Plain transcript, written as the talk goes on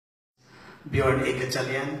Bjorn A.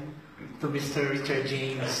 Gatchalian, to Mr. Richard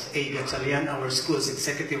James A. Gatchalian, our school's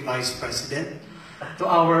Executive Vice President, to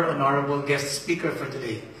our honorable guest speaker for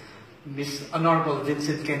today, Ms. Honorable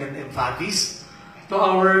Vincent Kenneth M. Favis, to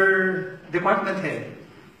our department head,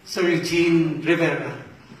 Sir Eugene Rivera,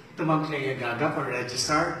 to Ma'am Clea Gaga for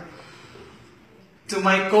registrar, to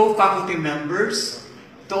my co-faculty members,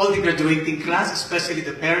 to all the graduating class, especially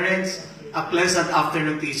the parents, a pleasant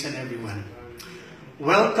afternoon to each and everyone.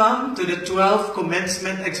 Welcome to the 12th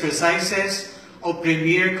commencement exercises of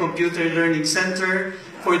Premier Computer Learning Center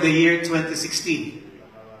for the year 2016.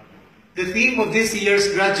 The theme of this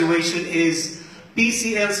year's graduation is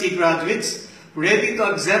PCLC graduates ready to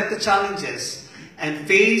accept the challenges and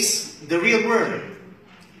face the real world.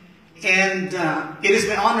 And it is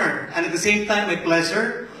my honor and at the same time my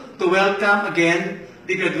pleasure to welcome again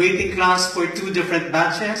the graduating class for two different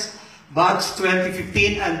batches, Batch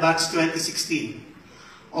 2015 and Batch 2016.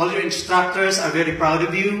 All your instructors are very proud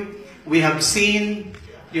of you. We have seen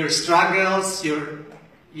your struggles, your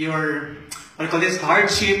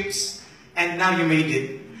hardships, and now you made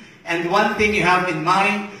it. And one thing you have in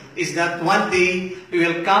mind is that one day we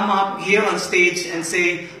will come up here on stage and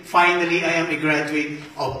say, finally, I am a graduate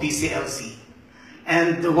of PCLC.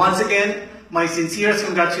 And once again, my sincerest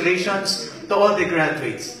congratulations to all the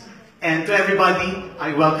graduates. And to everybody,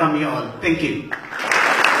 I welcome you all. Thank you.